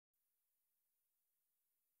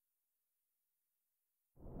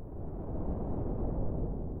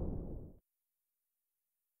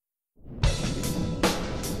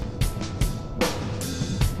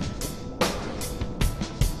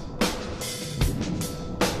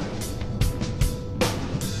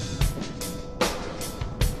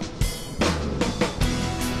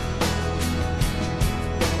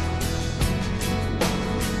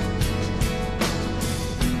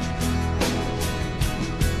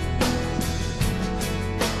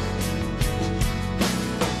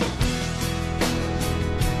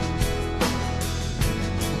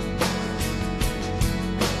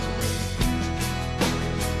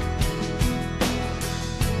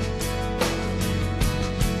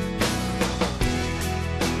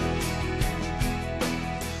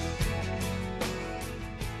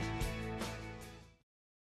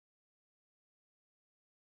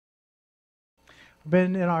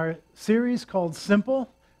Been in our series called Simple.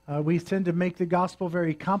 We tend to make the gospel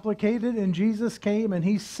very complicated, and Jesus came and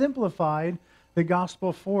he simplified the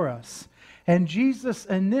gospel for us. And Jesus'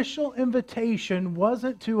 initial invitation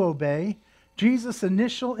wasn't to obey. Jesus'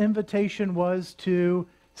 initial invitation was to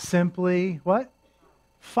simply, what?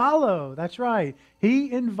 Follow. That's right.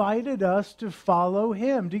 He invited us to follow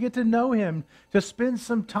him, to get to know him, to spend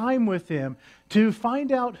some time with him, to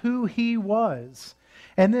find out who he was.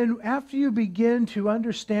 And then after you begin to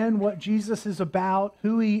understand what Jesus is about,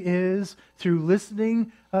 who he is, through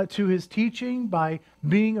listening to his teaching, by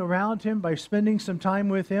being around him, by spending some time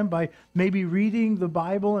with him, by maybe reading the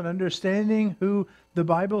Bible and understanding who the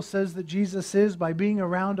Bible says that Jesus is, by being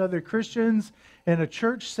around other Christians in a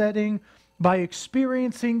church setting, by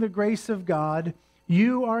experiencing the grace of God,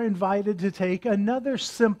 you are invited to take another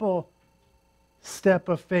simple step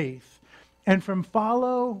of faith. And from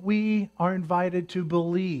follow, we are invited to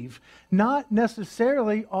believe. Not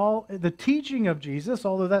necessarily all the teaching of Jesus,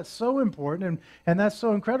 although that's so important and that's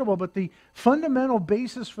so incredible, but the fundamental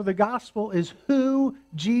basis for the gospel is who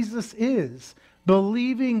Jesus is.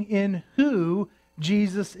 Believing in who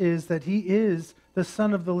Jesus is, that he is the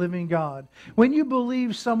Son of the living God. When you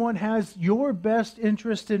believe someone has your best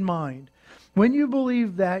interest in mind, when you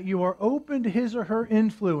believe that, you are open to his or her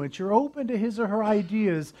influence, you're open to his or her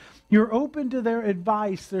ideas, you're open to their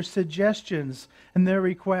advice, their suggestions, and their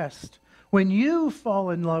requests. When you fall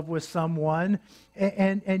in love with someone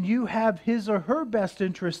and you have his or her best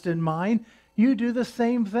interest in mind, you do the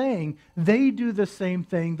same thing. They do the same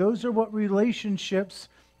thing. Those are what relationships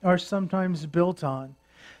are sometimes built on.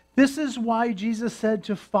 This is why Jesus said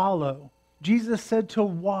to follow. Jesus said to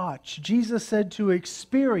watch. Jesus said to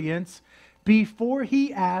experience before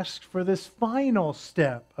he asked for this final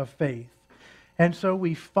step of faith. And so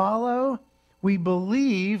we follow, we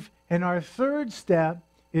believe, and our third step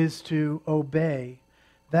is to obey.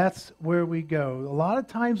 That's where we go. A lot of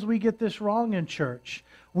times we get this wrong in church.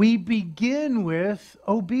 We begin with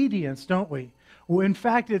obedience, don't we? Well, in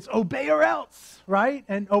fact, it's obey or else, right?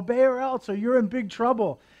 And obey or else, or you're in big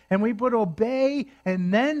trouble. And we put obey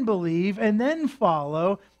and then believe and then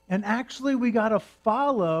follow. And actually, we got to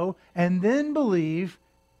follow and then believe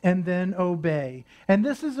and then obey. And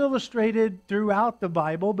this is illustrated throughout the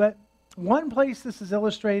Bible, but one place this is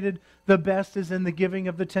illustrated the best is in the giving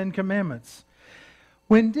of the Ten Commandments.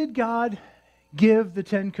 When did God give the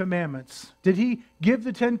Ten Commandments? Did he give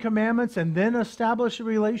the Ten Commandments and then establish a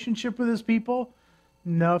relationship with his people?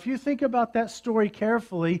 No, if you think about that story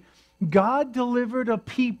carefully, God delivered a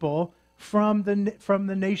people from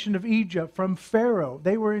the nation of Egypt, from Pharaoh.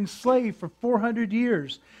 They were enslaved for 400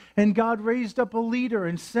 years. And God raised up a leader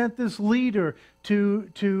and sent this leader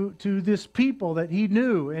to this people that he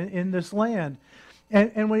knew in this land.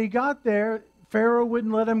 And when he got there, Pharaoh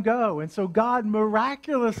wouldn't let him go. And so God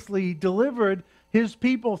miraculously delivered his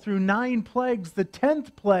people through 9 plagues. The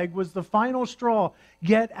 10th plague was the final straw.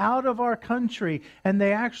 Get out of our country. And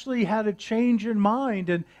they actually had a change in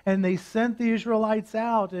mind, and they sent the Israelites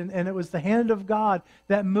out, and it was the hand of God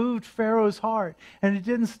that moved Pharaoh's heart. And it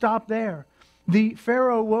didn't stop there. The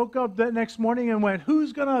Pharaoh woke up that next morning and went,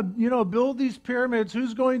 who's going to, build these pyramids?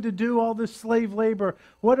 Who's going to do all this slave labor?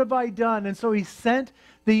 What have I done? And so he sent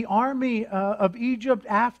the army of Egypt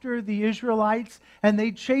after the Israelites, and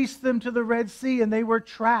they chased them to the Red Sea, and they were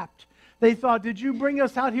trapped. They thought, did you bring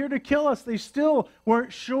us out here to kill us? They still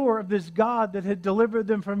weren't sure of this God that had delivered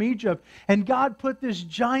them from Egypt. And God put this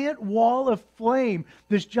giant wall of flame,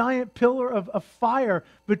 this giant pillar of fire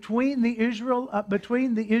between the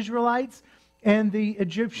Israelites and the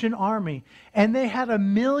Egyptian army. And they had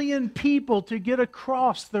 1 million people to get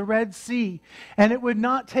across the Red Sea. And it would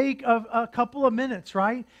not take a couple of minutes,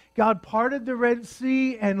 right? God parted the Red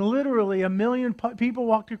Sea and literally 1 million people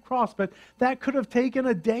walked across. But that could have taken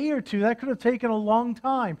a day or two. That could have taken a long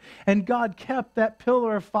time. And God kept that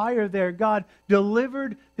pillar of fire there. God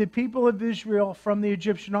delivered the people of Israel from the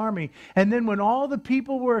Egyptian army. And then when all the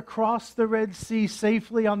people were across the Red Sea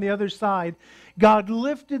safely on the other side, God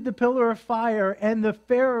lifted the pillar of fire, and the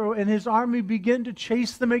Pharaoh and his army began to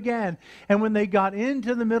chase them again. And when they got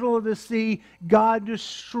into the middle of the sea, God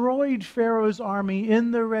destroyed Pharaoh's army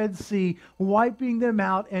in the Red Sea, wiping them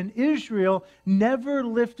out. And Israel never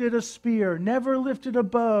lifted a spear, never lifted a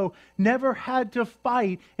bow, never had to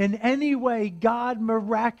fight in any way. God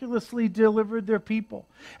miraculously delivered their people.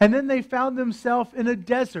 And then they found themselves in a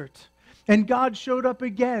desert. And God showed up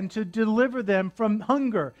again to deliver them from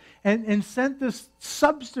hunger and sent this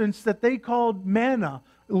substance that they called manna.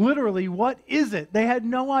 Literally, what is it? They had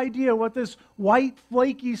no idea what this white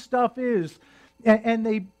flaky stuff is. And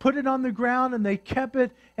they put it on the ground and they kept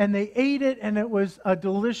it and they ate it, and it was a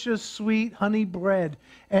delicious, sweet honey bread.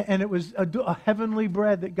 And it was a heavenly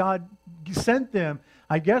bread that God sent them.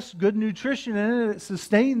 I guess good nutrition in it, it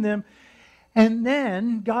sustained them. And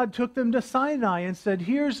then God took them to Sinai and said,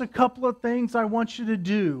 here's a couple of things I want you to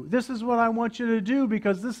do. This is what I want you to do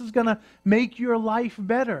because this is going to make your life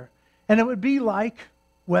better. And it would be like,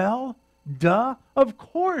 well, duh, of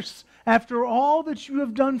course. After all that you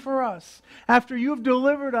have done for us, after you have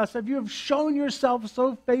delivered us, if you have shown yourself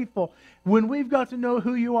so faithful, when we've got to know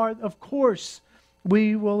who you are, of course,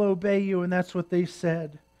 we will obey you. And that's what they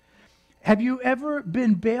said. Have you ever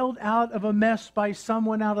been bailed out of a mess by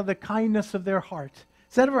someone out of the kindness of their heart?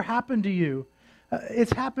 Has that ever happened to you?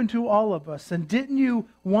 It's happened to all of us. And didn't you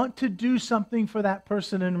want to do something for that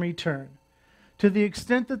person in return? To the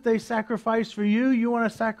extent that they sacrifice for you, you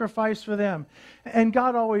want to sacrifice for them. And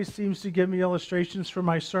God always seems to give me illustrations for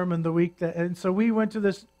my sermon the week. And so we went to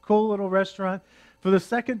this cool little restaurant for the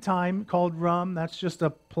second time called Rum. That's just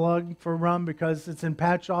a plug for Rum because it's in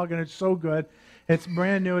Patchogue and it's so good. It's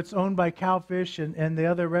brand new. It's owned by Cowfish and the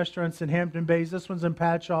other restaurants in Hampton Bays. This one's in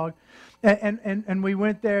Patchogue. And we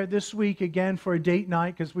went there this week again for a date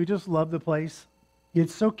night because we just love the place.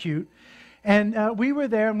 It's so cute. And we were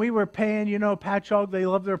there and we were paying, Patchogue, they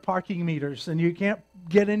love their parking meters. And you can't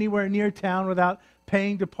get anywhere near town without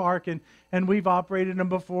paying to park. And we've operated them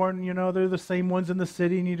before, and, they're the same ones in the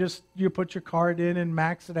city. And you put your card in and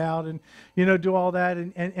max it out and, do all that.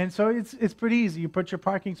 And so it's pretty easy. You put your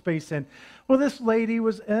parking space in. Well, this lady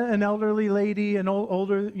was an elderly lady, an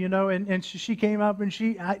older, and she came up and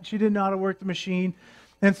she didn't know how to work the machine.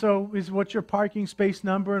 And so what's your parking space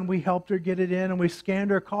number? And we helped her get it in, and we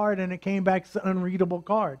scanned her card, and it came back as an unreadable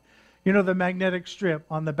card. The magnetic strip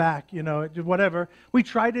on the back, whatever. We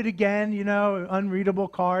tried it again, unreadable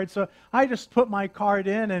card. So I just put my card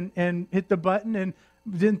in and hit the button and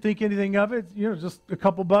didn't think anything of it, just a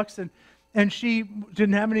couple bucks. And she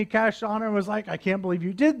didn't have any cash on her and was like, I can't believe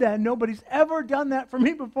you did that. Nobody's ever done that for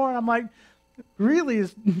me before. And I'm like, really,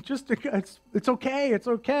 it's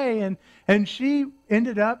okay. And she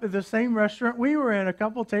ended up at the same restaurant we were in, a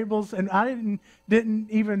couple tables, and I didn't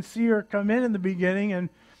even see her come in the beginning,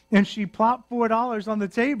 and she plopped $4 on the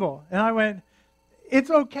table. And I went,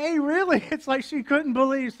 it's okay, really? It's like she couldn't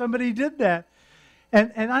believe somebody did that.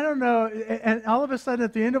 And I don't know, and all of a sudden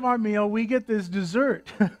at the end of our meal, we get this dessert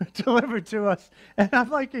delivered to us. And I'm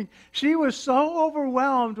like, she was so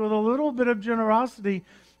overwhelmed with a little bit of generosity.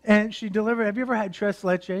 And she delivered. Have you ever had tres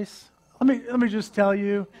leches? Let me just tell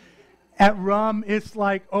you, at Rum, it's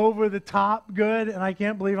like over the top good. And I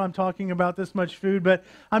can't believe I'm talking about this much food, but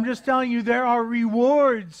I'm just telling you, there are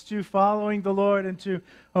rewards to following the Lord and to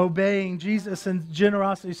obeying Jesus and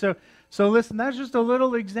generosity. So listen, that's just a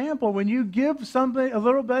little example. When you give somebody a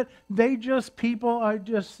little bit, people are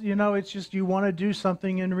just, it's just you want to do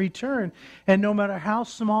something in return. And no matter how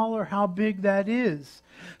small or how big that is.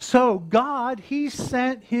 So God, He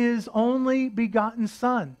sent His only begotten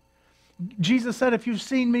Son. Jesus said, if you've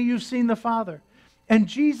seen me, you've seen the Father. And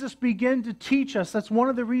Jesus began to teach us. That's one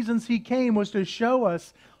of the reasons He came, was to show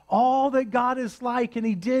us all that God is like. And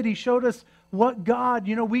He did. He showed us what God,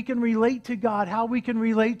 we can relate to God, how we can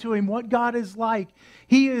relate to Him, what God is like.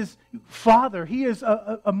 He is Father. He is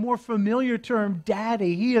a more familiar term,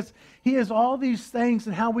 Daddy. He is all these things,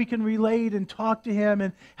 and how we can relate and talk to Him,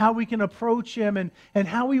 and how we can approach Him, and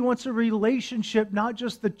how He wants a relationship, not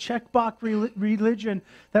just the checkbox religion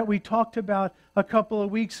that we talked about a couple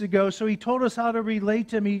of weeks ago. So He told us how to relate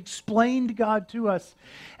to Him. He explained God to us.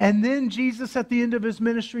 And then Jesus, at the end of His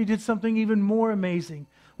ministry, did something even more amazing.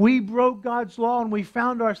 We broke God's law and we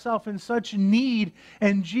found ourselves in such need,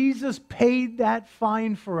 and Jesus paid that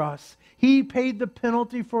fine for us. He paid the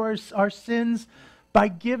penalty for our sins by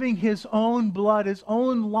giving His own blood, His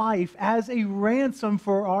own life as a ransom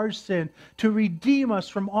for our sin, to redeem us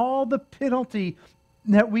from all the penalty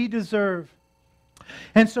that we deserve.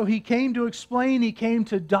 And so He came to explain, He came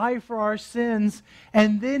to die for our sins,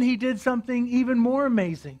 and then He did something even more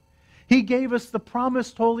amazing. He gave us the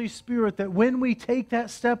promised Holy Spirit, that when we take that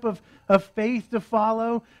step of faith to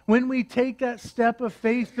follow, when we take that step of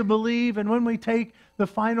faith to believe, and when we take the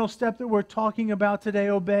final step that we're talking about today,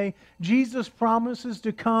 obey, Jesus promises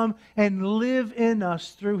to come and live in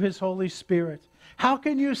us through His Holy Spirit. How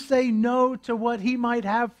can you say no to what He might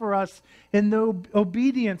have for us in the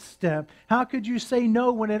obedience step? How could you say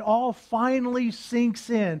no when it all finally sinks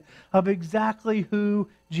in of exactly who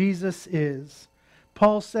Jesus is?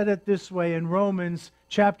 Paul said it this way in Romans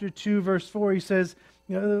chapter 2, verse 4. He says,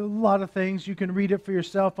 a lot of things. You can read it for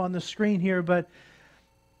yourself on the screen here. But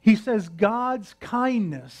he says, God's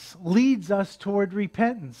kindness leads us toward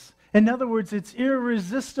repentance. In other words, it's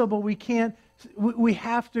irresistible. We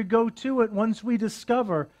have to go to it once we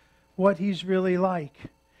discover what he's really like.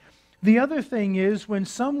 The other thing is when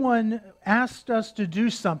someone asked us to do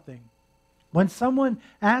something,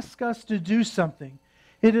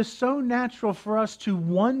 it is so natural for us to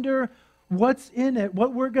wonder what's in it,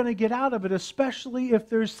 what we're going to get out of it, especially if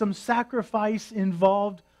there's some sacrifice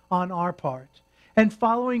involved on our part. And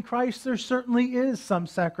following Christ, there certainly is some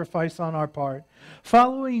sacrifice on our part.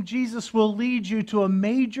 Following Jesus will lead you to a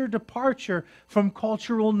major departure from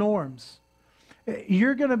cultural norms.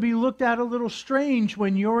 You're going to be looked at a little strange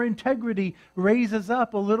when your integrity raises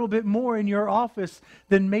up a little bit more in your office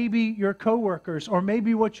than maybe your coworkers, or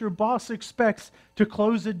maybe what your boss expects to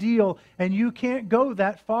close a deal, and you can't go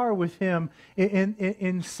that far with him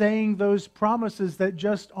in saying those promises that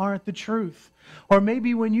just aren't the truth. Or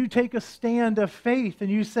maybe when you take a stand of faith and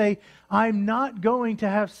you say, I'm not going to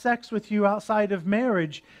have sex with you outside of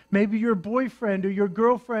marriage, maybe your boyfriend or your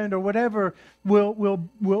girlfriend or whatever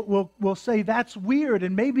will say that's weird,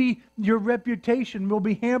 and maybe your reputation will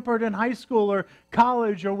be hampered in high school or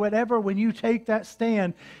college or whatever when you take that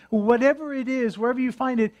stand. Whatever it is, wherever you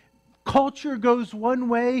find it, culture goes one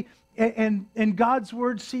way and God's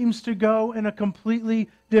word seems to go in a completely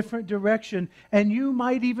different direction. And you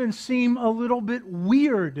might even seem a little bit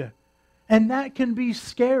weird. And that can be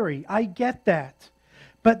scary. I get that.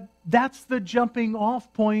 But that's the jumping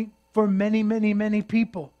off point for many, many, many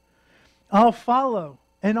people. I'll follow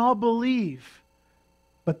and I'll believe.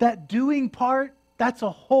 But that doing part, that's a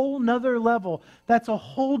whole nother level. That's a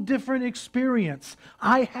whole different experience.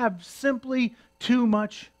 I have simply too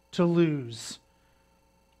much to lose.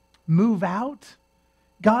 Move out?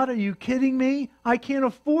 God, are you kidding me? I can't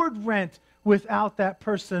afford rent without that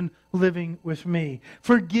person living with me.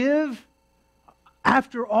 Forgive?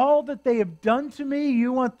 After all that they have done to me,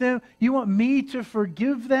 you want me to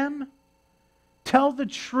forgive them? Tell the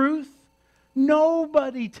truth?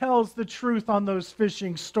 Nobody tells the truth on those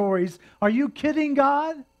fishing stories. Are you kidding,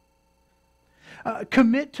 God?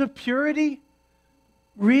 Commit to purity?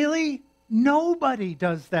 Really? Nobody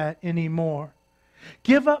does that anymore.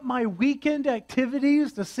 Give up my weekend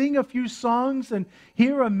activities to sing a few songs and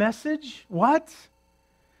hear a message? What?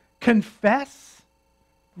 Confess?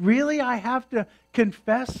 Really? I have to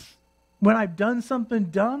confess when I've done something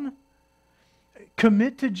dumb?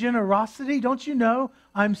 Commit to generosity? Don't you know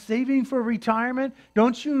I'm saving for retirement?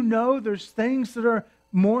 Don't you know there's things that are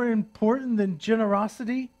more important than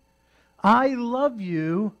generosity? I love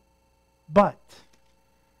you, but.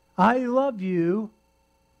 I love you,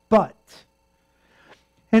 but.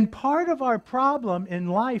 And part of our problem in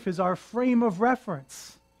life is our frame of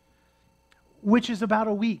reference, which is about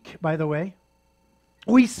a week, by the way.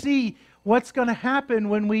 We see what's going to happen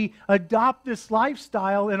when we adopt this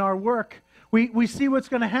lifestyle in our work. We see what's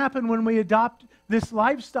going to happen when we adopt this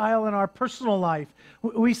lifestyle in our personal life.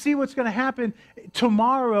 We see what's going to happen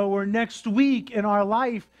tomorrow or next week in our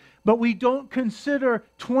life, but we don't consider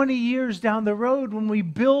 20 years down the road when we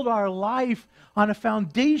build our life on a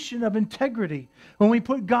foundation of integrity. When we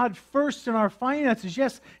put God first in our finances,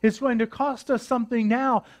 yes, it's going to cost us something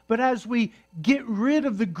now, but as we get rid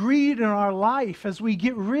of the greed in our life, as we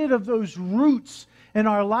get rid of those roots in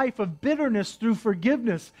our life of bitterness through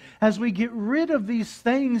forgiveness, as we get rid of these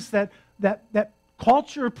things that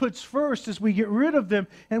culture puts first, as we get rid of them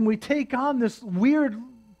and we take on this weird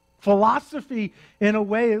philosophy in a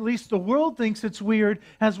way, at least the world thinks it's weird,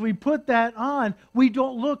 as we put that on, we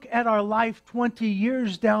don't look at our life 20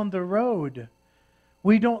 years down the road.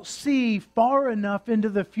 We don't see far enough into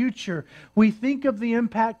the future. We think of the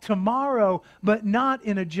impact tomorrow, but not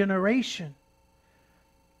in a generation.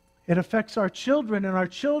 It affects our children and our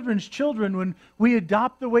children's children when we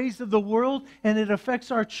adopt the ways of the world, and it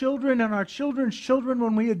affects our children and our children's children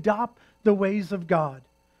when we adopt the ways of God.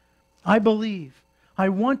 I believe. I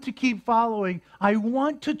want to keep following. I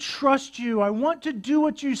want to trust you. I want to do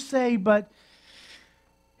what you say, but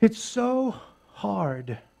it's so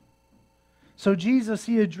hard. So Jesus,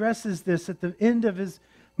 he addresses this at the end of his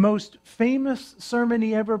most famous sermon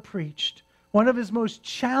he ever preached. One of his most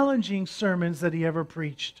challenging sermons that he ever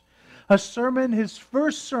preached. A sermon, his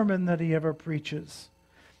first sermon that he ever preaches.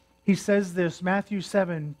 He says this, Matthew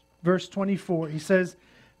 7, verse 24. He says,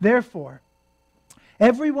 "Therefore,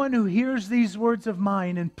 everyone who hears these words of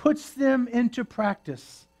mine and puts them into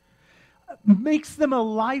practice, makes them a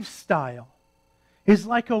lifestyle, is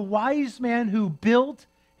like a wise man who built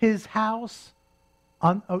his house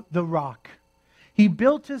on the rock." He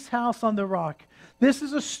built his house on the rock. This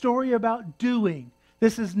is a story about doing.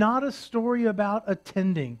 This is not a story about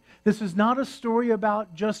attending. This is not a story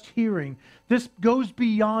about just hearing. This goes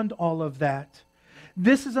beyond all of that.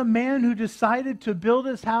 This is a man who decided to build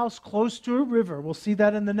his house close to a river. We'll see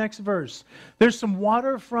that in the next verse. There's some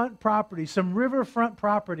waterfront property, some riverfront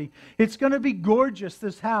property. It's going to be gorgeous,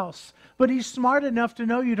 this house. But he's smart enough to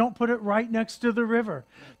know you don't put it right next to the river,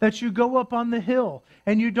 that you go up on the hill.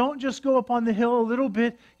 And you don't just go up on the hill a little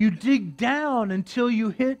bit, you dig down until you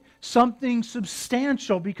hit something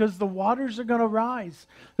substantial, because the waters are going to rise.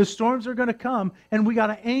 The storms are going to come, and we got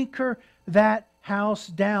to anchor that house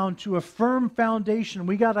down to a firm foundation.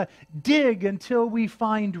 We got to dig until we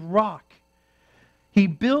find rock. He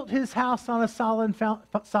built his house on a solid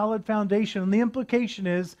foundation. And the implication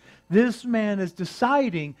is this man is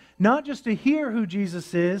deciding not just to hear who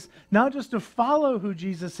Jesus is, not just to follow who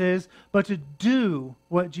Jesus is, but to do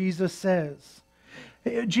what Jesus says.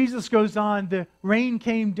 Jesus goes on, the rain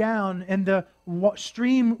came down and the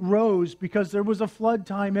stream rose because there was a flood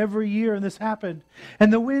time every year, and this happened.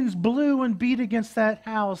 And the winds blew and beat against that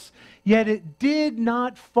house, yet it did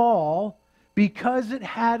not fall because it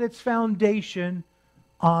had its foundation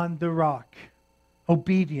on the rock.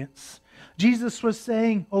 Obedience. Jesus was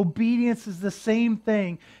saying obedience is the same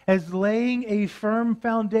thing as laying a firm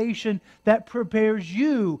foundation that prepares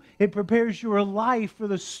you. It prepares your life for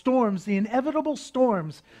the storms, the inevitable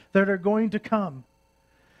storms that are going to come.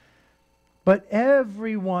 But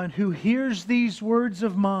everyone who hears these words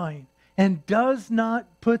of mine and does not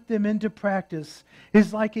put them into practice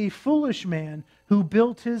is like a foolish man who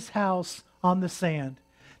built his house on the sand.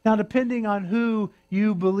 Now, depending on who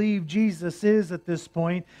you believe Jesus is at this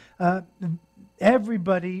point,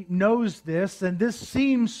 everybody knows this, and this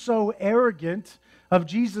seems so arrogant of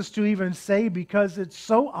Jesus to even say because it's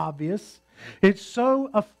so obvious. It's so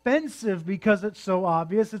offensive because it's so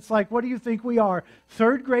obvious. It's like, what do you think we are,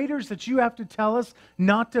 third graders, that you have to tell us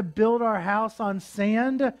not to build our house on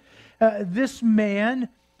sand? This man,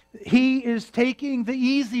 he is taking the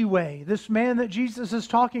easy way. This man that Jesus is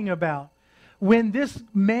talking about. When this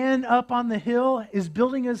man up on the hill is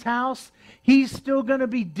building his house, he's still going to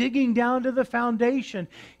be digging down to the foundation.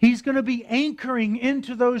 He's going to be anchoring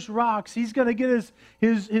into those rocks. He's going to get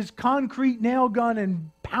his concrete nail gun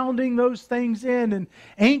and pounding those things in and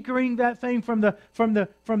anchoring that thing from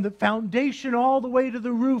the foundation all the way to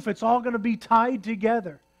the roof. It's all going to be tied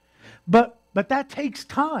together. But that takes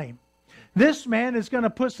time. This man is going to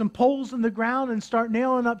put some poles in the ground and start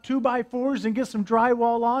nailing up 2x4s and get some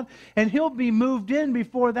drywall on, and he'll be moved in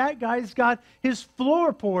before that guy's got his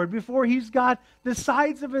floor poured, before he's got the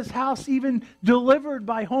sides of his house even delivered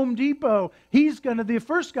by Home Depot.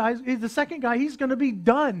 The second guy, he's going to be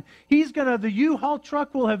done. The U-Haul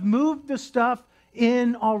truck will have moved the stuff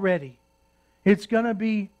in already. It's going to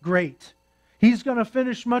be great. He's going to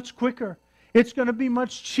finish much quicker. It's going to be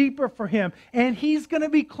much cheaper for him. And he's going to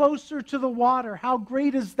be closer to the water. How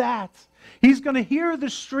great is that? He's going to hear the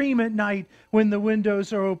stream at night when the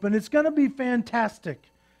windows are open. It's going to be fantastic.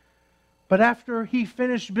 But after he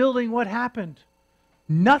finished building, what happened?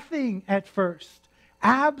 Nothing at first.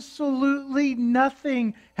 Absolutely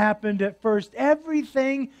nothing happened at first.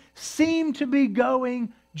 Everything seemed to be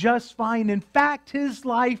going just fine. In fact, his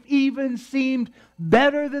life even seemed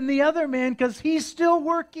better than the other man because he's still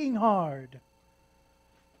working hard.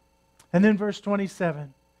 And then verse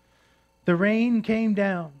 27. The rain came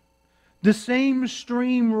down. The same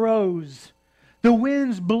stream rose. The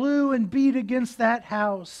winds blew and beat against that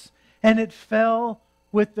house, and it fell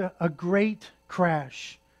with a great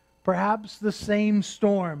crash. Perhaps the same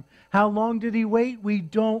storm. How long did he wait? We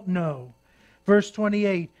don't know. Verse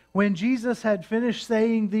 28. When Jesus had finished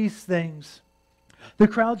saying these things, the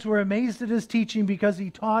crowds were amazed at his teaching because he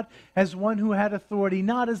taught as one who had authority,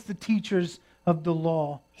 not as the teachers of the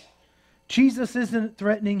law. Jesus isn't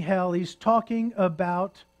threatening hell. He's talking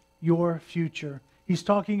about your future. He's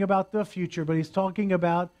talking about the future, but he's talking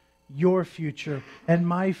about your future and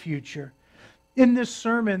my future. In this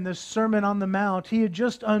Sermon on the Mount, he had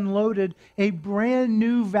just unloaded a brand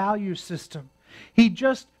new value system. He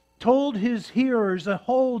just told his hearers a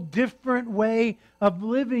whole different way of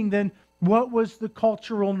living than what was the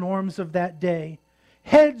cultural norms of that day.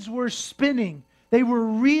 Heads were spinning. They were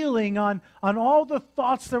reeling on all the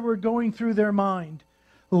thoughts that were going through their mind.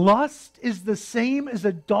 Lust is the same as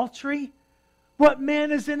adultery. What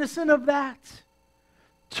man is innocent of that?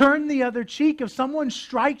 Turn the other cheek. If someone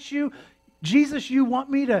strikes you, Jesus, you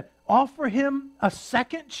want me to offer him a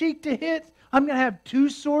second cheek to hit? I'm going to have two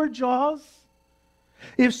sore jaws?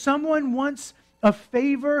 If someone wants a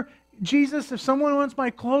favor, Jesus, if someone wants my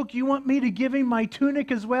cloak, you want me to give him my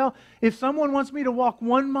tunic as well? If someone wants me to walk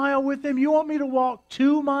 1 mile with him, you want me to walk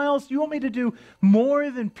 2 miles? You want me to do more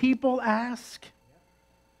than people ask?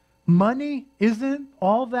 Money isn't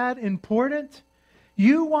all that important.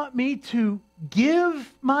 You want me to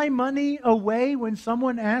give my money away when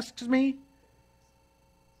someone asks me?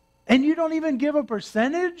 And you don't even give a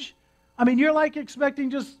percentage? I mean, you're like expecting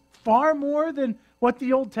just far more than what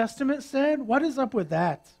the Old Testament said? What is up with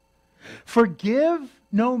that? Forgive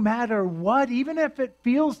no matter what, even if it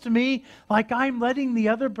feels to me like I'm letting the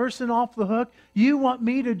other person off the hook. You want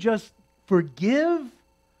me to just forgive?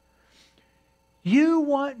 You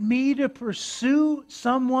want me to pursue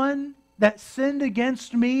someone that sinned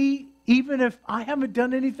against me even if I haven't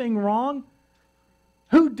done anything wrong?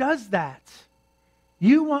 Who does that?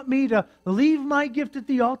 You want me to leave my gift at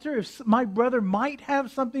the altar if my brother might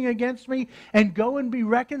have something against me and go and be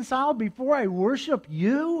reconciled before I worship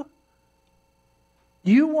you?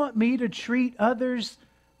 You want me to treat others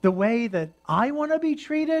the way that I want to be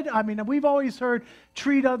treated? I mean, we've always heard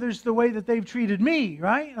treat others the way that they've treated me,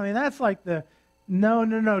 right? I mean, that's like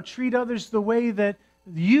no. Treat others the way that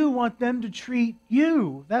you want them to treat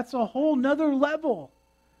you. That's a whole nother level.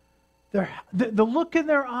 The look in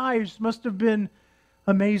their eyes must have been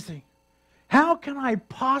amazing. How can I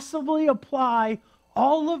possibly apply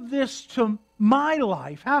all of this to my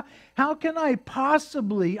life? How can I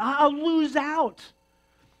possibly? I'll lose out.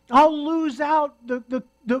 I'll lose out.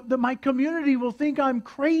 My community will think I'm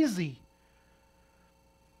crazy.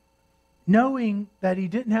 Knowing that he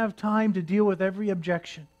didn't have time to deal with every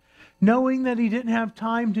objection. Knowing that he didn't have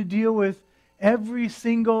time to deal with every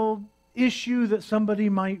single issue that somebody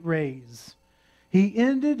might raise. He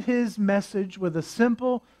ended his message with a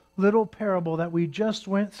simple little parable that we just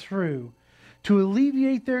went through to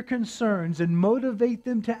alleviate their concerns and motivate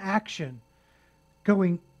them to action.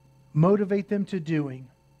 Motivate them to doing.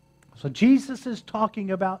 So Jesus is talking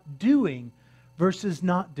about doing versus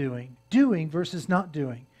not doing. Doing versus not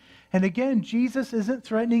doing. And again, Jesus isn't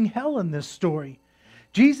threatening hell in this story.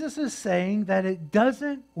 Jesus is saying that it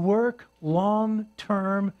doesn't work long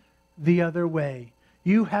term the other way.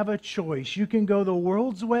 You have a choice. You can go the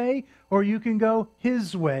world's way or you can go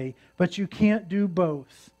his way, but you can't do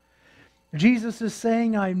both. Jesus is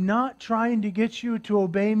saying, I'm not trying to get you to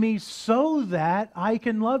obey me so that I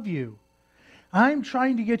can love you. I'm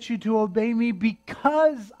trying to get you to obey me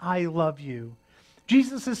because I love you.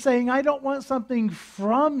 Jesus is saying, I don't want something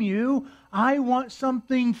from you. I want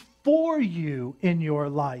something for you in your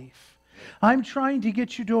life. I'm trying to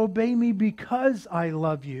get you to obey me because I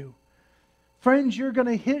love you. Friends, you're going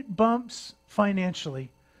to hit bumps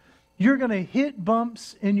financially. You're going to hit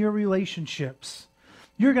bumps in your relationships.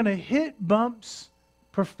 You're going to hit bumps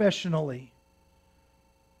professionally.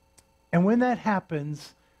 And when that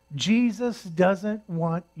happens, Jesus doesn't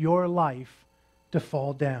want your life to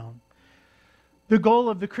fall down. The goal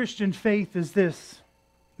of the Christian faith is this.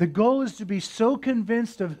 The goal is to be so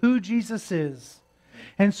convinced of who Jesus is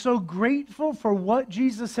and so grateful for what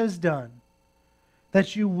Jesus has done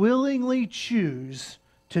that you willingly choose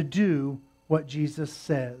to do what Jesus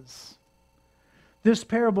says. This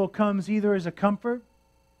parable comes either as a comfort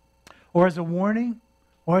or as a warning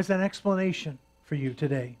or as an explanation for you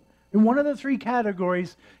today. In one of the three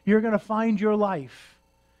categories, you're going to find your life.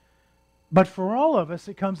 But for all of us,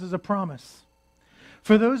 it comes as a promise.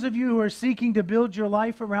 For those of you who are seeking to build your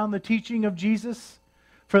life around the teaching of Jesus,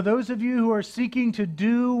 for those of you who are seeking to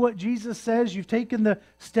do what Jesus says, you've taken the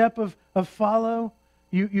step of follow.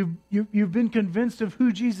 You've been convinced of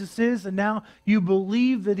who Jesus is, and now you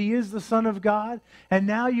believe that he is the Son of God, and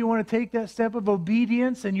now you want to take that step of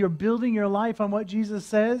obedience and you're building your life on what Jesus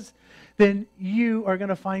says, then you are going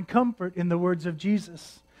to find comfort in the words of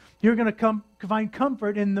Jesus. You're going to find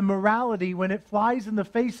comfort in the morality when it flies in the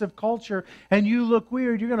face of culture and you look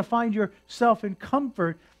weird. You're going to find yourself in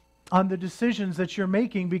comfort on the decisions that you're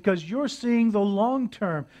making because you're seeing the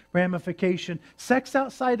long-term ramification. Sex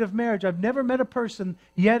outside of marriage. I've never met a person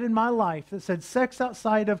yet in my life that said sex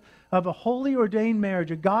outside of a holy ordained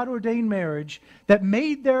marriage, a God-ordained marriage, that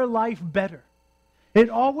made their life better.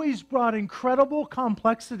 It always brought incredible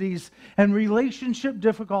complexities and relationship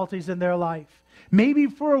difficulties in their life. Maybe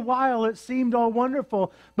for a while it seemed all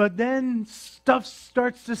wonderful, but then stuff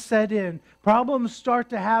starts to set in. Problems start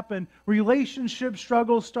to happen. Relationship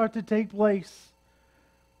struggles start to take place.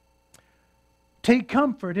 Take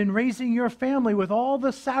comfort in raising your family with all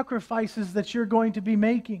the sacrifices that you're going to be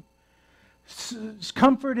making.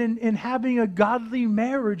 Comfort in having a godly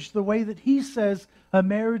marriage the way that he says a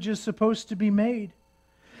marriage is supposed to be made.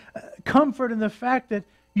 Comfort in the fact that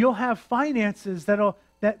you'll have finances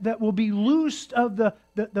that will be loosed of the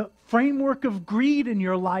framework of greed in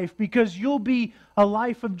your life because you'll be a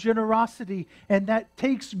life of generosity, and that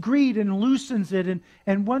takes greed and loosens it.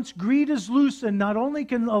 And once greed is loosened, not only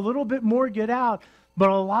can a little bit more get out, but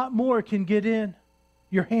a lot more can get in.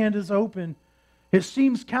 Your hand is open It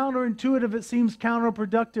seems counterintuitive, it seems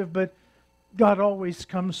counterproductive, but God always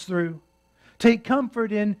comes through. Take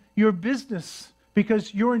comfort in your business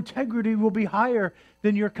because your integrity will be higher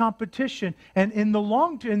than your competition. And in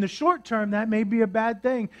the short term, that may be a bad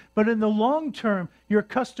thing, but in the long term, your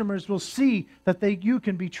customers will see that you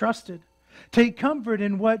can be trusted. Take comfort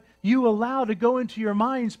in what you allow to go into your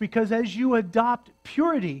minds, because as you adopt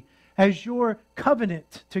purity as your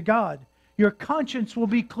covenant to God, your conscience will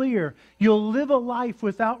be clear. You'll live a life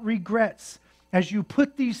without regrets as you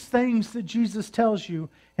put these things that Jesus tells you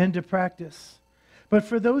into practice. But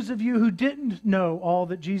for those of you who didn't know all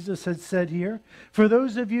that Jesus had said here, for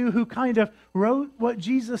those of you who kind of wrote what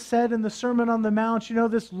Jesus said in the Sermon on the Mount,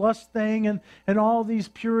 this lust thing and all these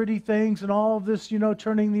purity things and all this,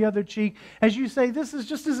 turning the other cheek, as you say, this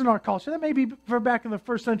isn't our culture. That may be for back in the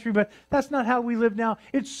first century, but that's not how we live now.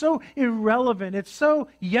 It's so irrelevant. It's so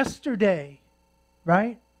yesterday,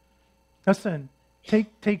 right? Listen,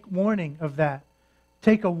 take warning of that.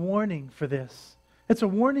 Take a warning for this. It's a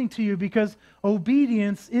warning to you because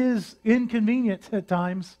obedience is inconvenient at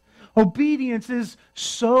times. Obedience is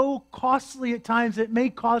so costly at times. It may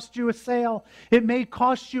cost you a sale. It may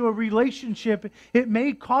cost you a relationship. It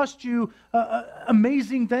may cost you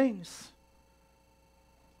amazing things.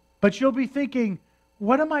 But you'll be thinking,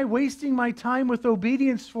 what am I wasting my time with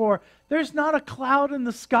obedience for? There's not a cloud in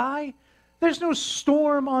the sky. There's no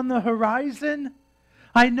storm on the horizon.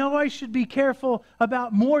 I know I should be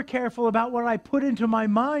more careful about what I put into my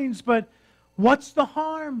minds, but what's the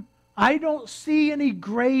harm? I don't see any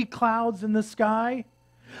gray clouds in the sky.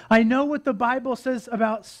 I know what the Bible says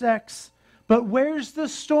about sex, but where's the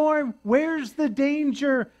storm? Where's the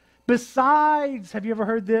danger? Besides, have you ever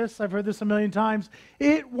heard this? I've heard this a million times.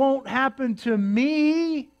 It won't happen to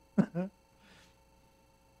me.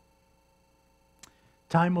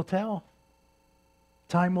 Time will tell.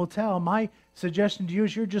 Time will tell. My suggestion to you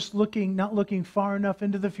is you're just not looking far enough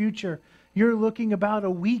into the future. You're looking about a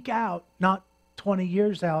week out, not 20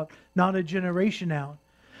 years out, not a generation out.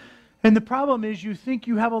 And the problem is you think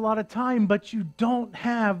you have a lot of time, but you don't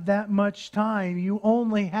have that much time. You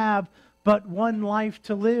only have but one life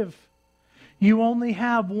to live. You only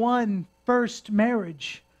have one first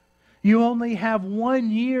marriage. You only have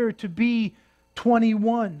 1 year to be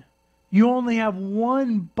 21. You only have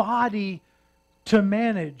one body to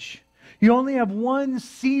manage. You only have one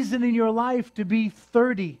season in your life to be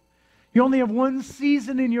 30. You only have one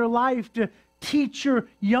season in your life to teach your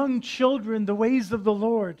young children the ways of the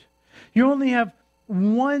Lord. You only have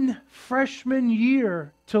one freshman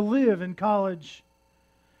year to live in college.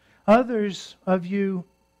 Others of you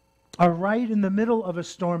are right in the middle of a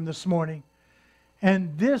storm this morning.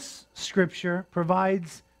 And this scripture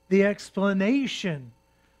provides the explanation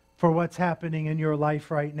for what's happening in your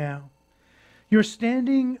life right now. You're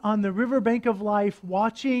standing on the riverbank of life,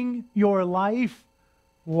 watching your life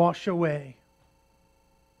wash away.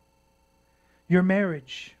 Your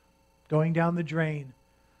marriage going down the drain.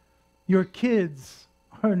 Your kids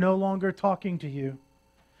are no longer talking to you.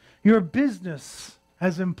 Your business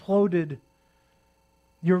has imploded.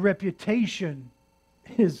 Your reputation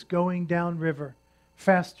is going downriver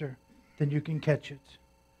faster than you can catch it.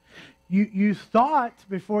 You thought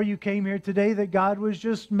before you came here today that God was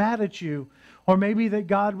just mad at you, or maybe that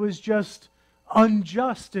God was just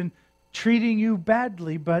unjust and treating you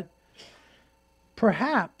badly, but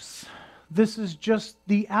perhaps this is just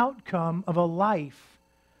the outcome of a life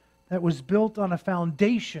that was built on a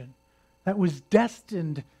foundation that was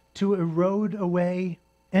destined to erode away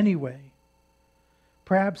anyway.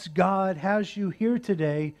 Perhaps God has you here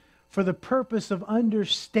today for the purpose of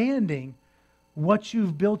understanding what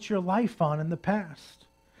you've built your life on in the past.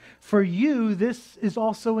 For you, this is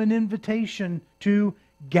also an invitation to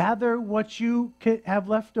gather what you have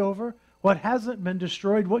left over, what hasn't been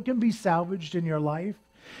destroyed, what can be salvaged in your life,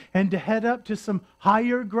 and to head up to some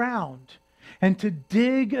higher ground and to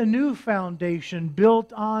dig a new foundation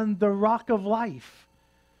built on the rock of life,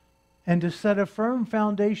 and to set a firm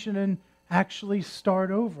foundation and actually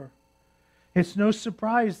start over. It's no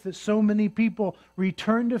surprise that so many people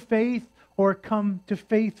return to faith or come to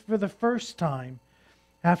faith for the first time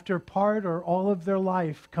after part or all of their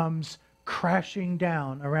life comes crashing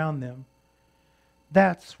down around them.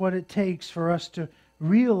 That's what it takes for us to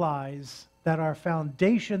realize that our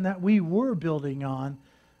foundation that we were building on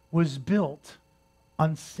was built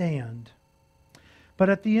on sand. But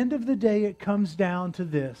at the end of the day, it comes down to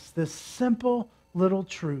this simple little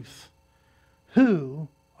truth. Who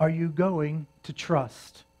are you going to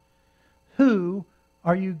trust? Who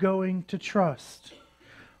are you going to trust?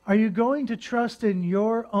 Are you going to trust in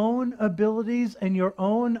your own abilities and your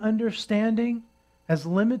own understanding? as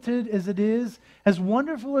limited as it is, as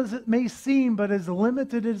wonderful as it may seem, but as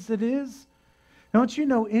limited as it is, don't you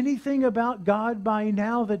know anything about God by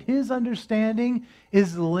now that his understanding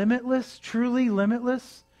is limitless, truly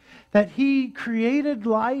limitless? That he created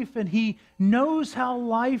life and he knows how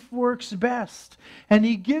life works best. And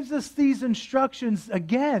he gives us these instructions,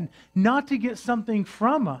 again, not to get something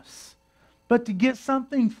from us, but to get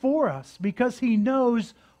something for us, because he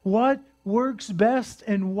knows what works best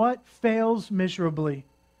and what fails miserably.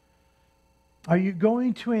 Are you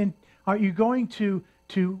going to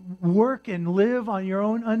work and live on your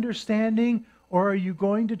own understanding, or are you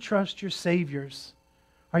going to trust your Savior's?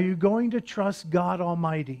 Are you going to trust God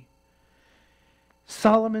Almighty?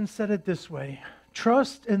 Solomon said it this way: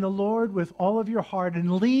 trust in the Lord with all of your heart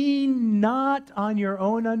and lean not on your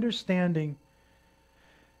own understanding.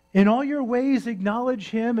 In all your ways acknowledge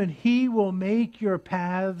him, and he will make your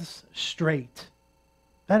paths straight.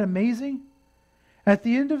 Isn't that amazing? At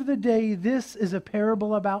the end of the day, this is a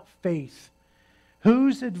parable about faith.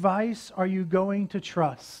 Whose advice are you going to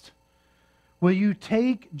trust? Will you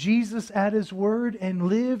take Jesus at his word and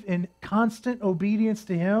live in constant obedience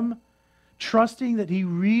to him, trusting that he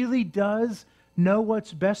really does know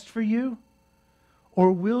what's best for you?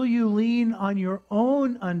 Or will you lean on your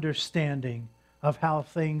own understanding of how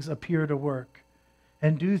things appear to work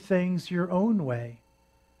and do things your own way?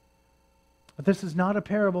 But this is not a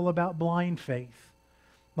parable about blind faith.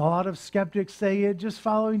 A lot of skeptics say just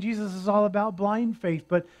following Jesus is all about blind faith,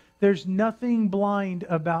 but there's nothing blind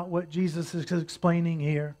about what Jesus is explaining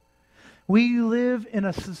here. We live in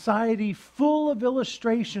a society full of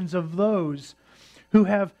illustrations of those who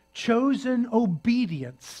have chosen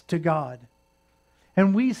obedience to God.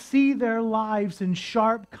 And we see their lives in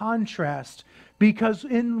sharp contrast, because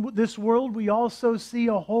in this world we also see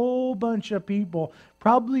a whole bunch of people,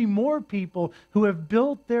 probably more people, who have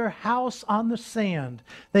built their house on the sand.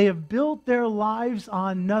 They have built their lives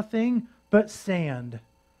on nothing but sand.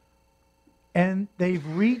 And they've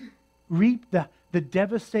reaped the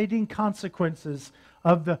devastating consequences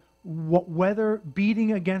of the weather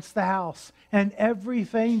beating against the house and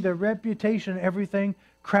everything, their reputation, everything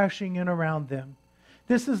crashing in around them.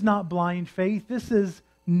 This is not blind faith. This is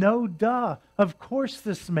no duh. Of course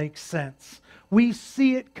this makes sense. We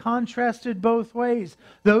see it contrasted both ways.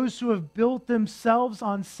 Those who have built themselves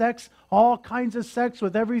on sex, all kinds of sex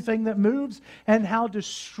with everything that moves, and how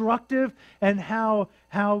destructive and how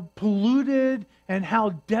polluted and how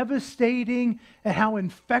devastating and how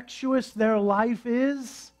infectious their life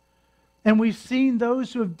is. And we've seen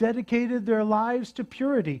those who have dedicated their lives to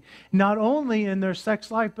purity, not only in their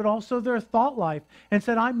sex life, but also their thought life, and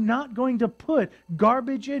said, I'm not going to put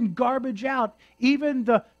garbage in, garbage out. Even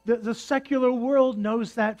the secular world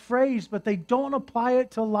knows that phrase, but they don't apply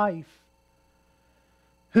it to life.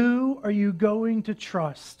 Who are you going to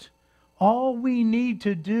trust? All we need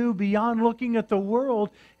to do beyond looking at the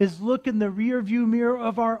world is look in the rearview mirror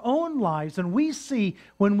of our own lives. And we see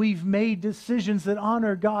when we've made decisions that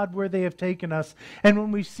honor God where they have taken us. And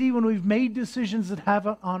when we've made decisions that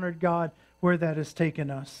haven't honored God, where that has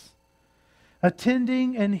taken us.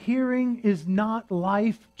 Attending and hearing is not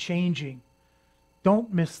life-changing.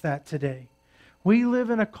 Don't miss that today. We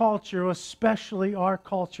live in a culture, especially our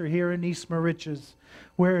culture here in East Moriches,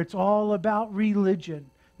 where it's all about religion.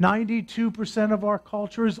 92% of our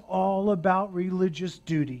culture is all about religious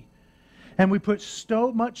duty. And we put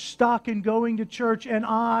so much stock in going to church, and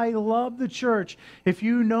I love the church. If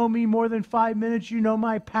you know me more than 5 minutes, you know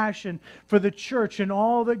my passion for the church and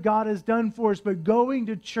all that God has done for us. But going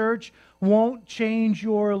to church won't change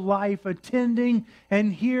your life. Attending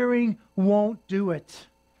and hearing won't do it.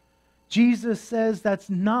 Jesus says that's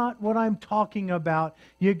not what I'm talking about.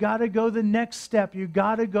 You got to go the next step. You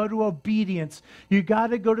got to go to obedience. You got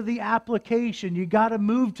to go to the application. You got to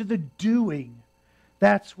move to the doing.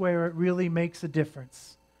 That's where it really makes a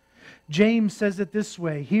difference. James says it this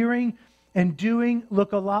way: hearing and doing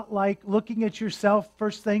look a lot like looking at yourself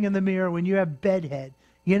first thing in the mirror when you have bedhead.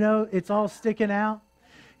 You know, it's all sticking out.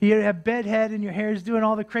 You have bedhead and your hair is doing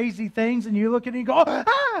all the crazy things, and you look at it and you go,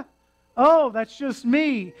 ah! Oh, that's just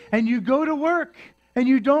me. And you go to work and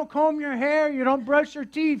you don't comb your hair, you don't brush your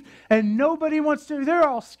teeth, and nobody wants to. They're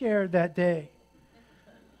all scared that day.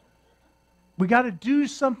 We got to do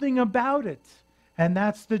something about it. And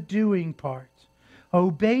that's the doing part.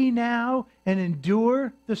 Obey now and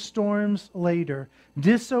endure the storms later.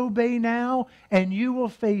 Disobey now and you will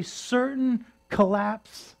face certain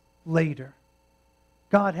collapse later.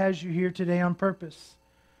 God has you here today on purpose.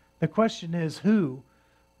 The question is, who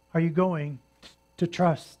are you going to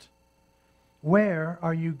trust? Where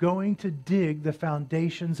are you going to dig the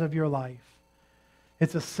foundations of your life?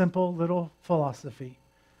 It's a simple little philosophy.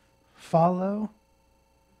 Follow,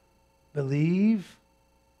 believe,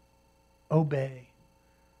 obey.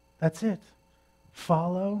 That's it.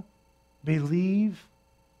 Follow, believe,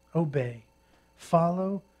 obey.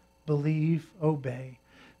 Follow, believe, obey.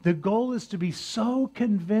 The goal is to be so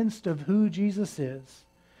convinced of who Jesus is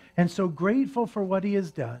and so grateful for what he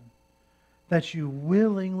has done that you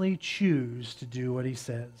willingly choose to do what he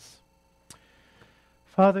says.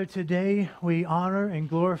 Father, today we honor and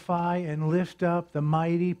glorify and lift up the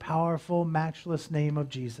mighty, powerful, matchless name of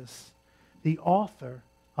Jesus, the author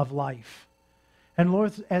of life. And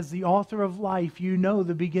Lord, as the author of life, you know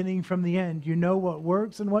the beginning from the end. You know what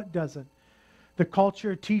works and what doesn't. The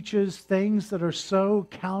culture teaches things that are so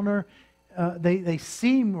counter, they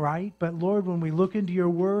seem right, but Lord, when we look into your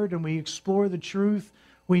word and we explore the truth,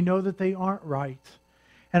 we know that they aren't right.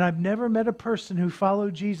 And I've never met a person who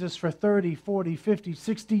followed Jesus for 30, 40, 50,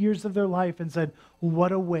 60 years of their life and said,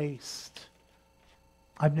 what a waste.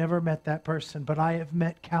 I've never met that person, but I have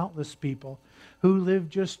met countless people who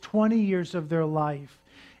lived just 20 years of their life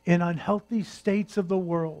in unhealthy states of the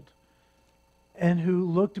world and who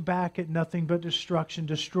looked back at nothing but destruction,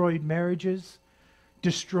 destroyed marriages,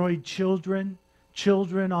 destroyed children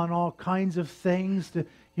on all kinds of things,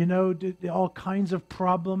 all kinds of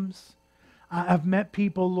problems. I've met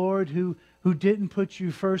people, Lord, who didn't put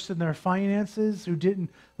you first in their finances, who didn't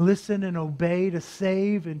listen and obey to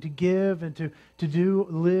save and to give and to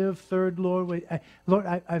live third, Lord.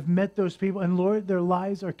 I've met those people, and Lord, their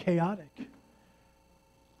lives are chaotic.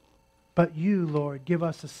 But you, Lord, give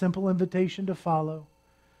us a simple invitation to follow.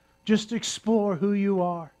 Just explore who you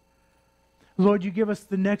are. Lord, you give us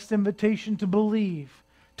the next invitation to believe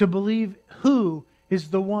who is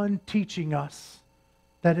the one teaching us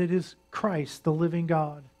that it is Christ, the living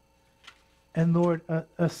God. And Lord,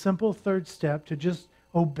 a simple third step to just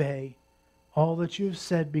obey all that you have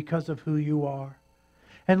said because of who you are.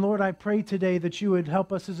 And Lord, I pray today that you would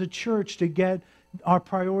help us as a church to get our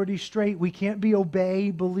priorities straight. We can't be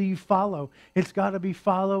obey, believe, follow. It's got to be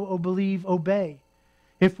follow, believe, obey.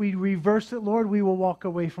 If we reverse it, Lord, we will walk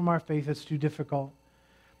away from our faith. It's too difficult.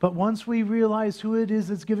 But once we realize who it is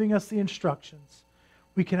that's giving us the instructions,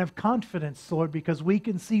 we can have confidence, Lord, because we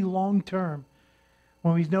can see long term.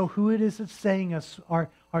 When we know who it is that's saying us, our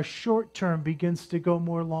short term begins to go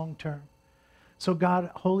more long term. So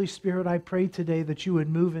God, Holy Spirit, I pray today that you would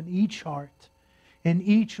move in each heart, in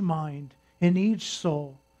each mind, in each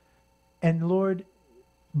soul. And Lord,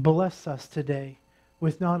 bless us today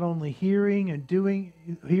with not only hearing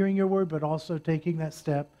your word, but also taking that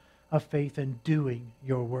step of faith and doing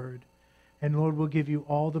your word. And Lord, we'll give you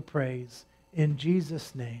all the praise. In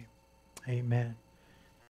Jesus' name, amen.